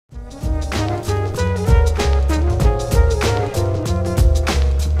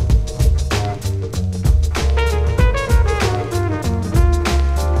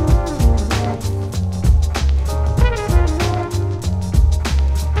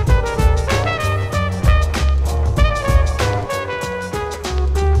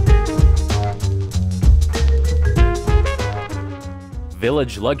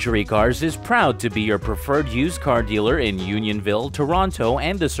Village Luxury Cars is proud to be your preferred used car dealer in Unionville, Toronto,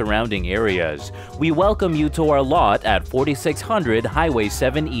 and the surrounding areas. We welcome you to our lot at 4600 Highway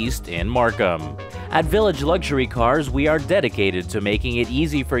 7 East in Markham. At Village Luxury Cars, we are dedicated to making it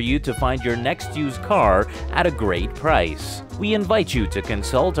easy for you to find your next used car at a great price. We invite you to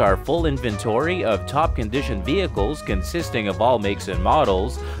consult our full inventory of top-condition vehicles consisting of all makes and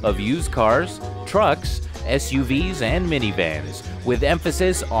models of used cars, trucks, SUVs, and minivans, with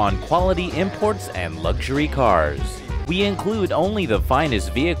emphasis on quality imports and luxury cars. We include only the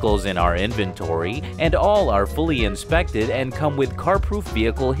finest vehicles in our inventory, and all are fully inspected and come with CarProof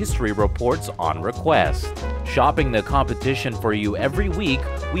vehicle history reports on request. Shopping the competition for you every week,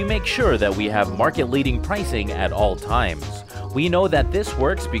 we make sure that we have market-leading pricing at all times. We know that this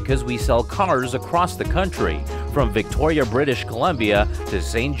works because we sell cars across the country, from Victoria, British Columbia to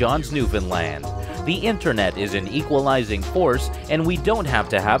St. John's, Newfoundland. The internet is an equalizing force, and we don't have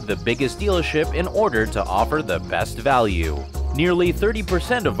to have the biggest dealership in order to offer the best value. Nearly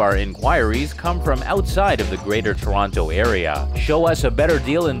 30% of our inquiries come from outside of the Greater Toronto Area. Show us a better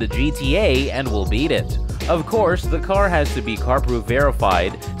deal in the GTA and we'll beat it. Of course, the car has to be CarProof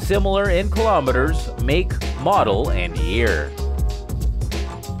verified, similar in kilometers, make, model, and year.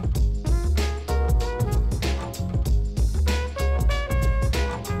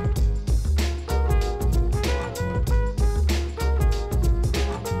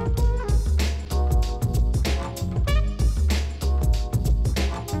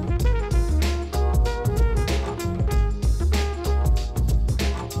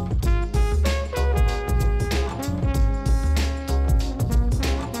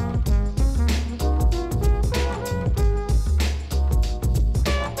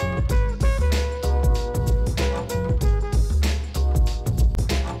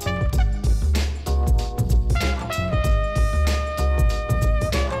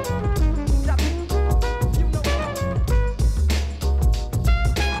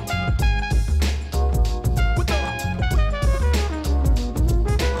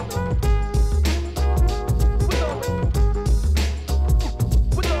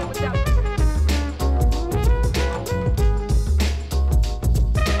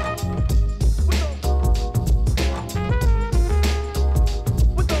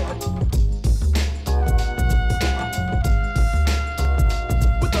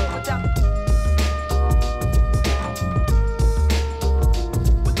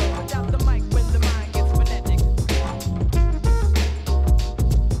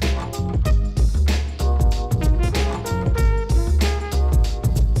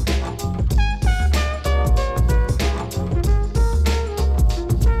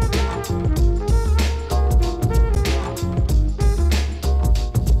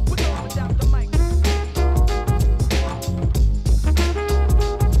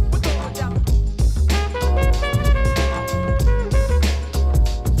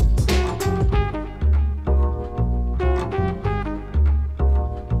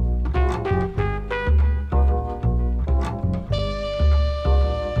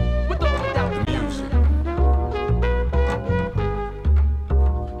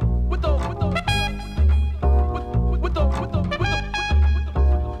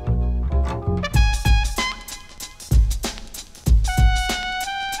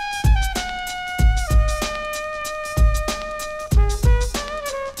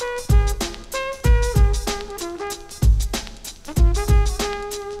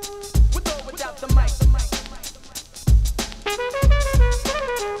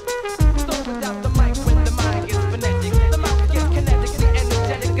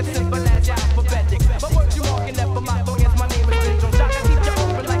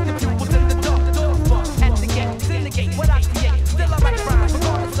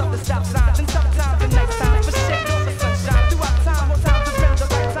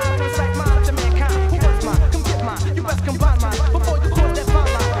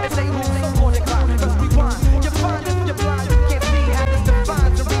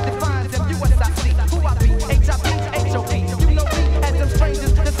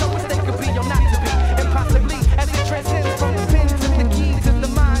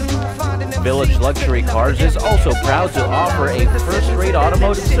 Village Luxury Cars is also proud to offer a first-rate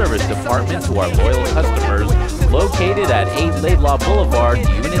automotive service department to our loyal customers located at 8 Laidlaw Boulevard,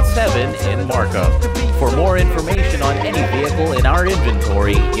 Unit 7 in Markham. For more information on any vehicle in our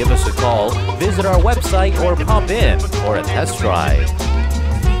inventory, give us a call, visit our website, or pop in for a test drive.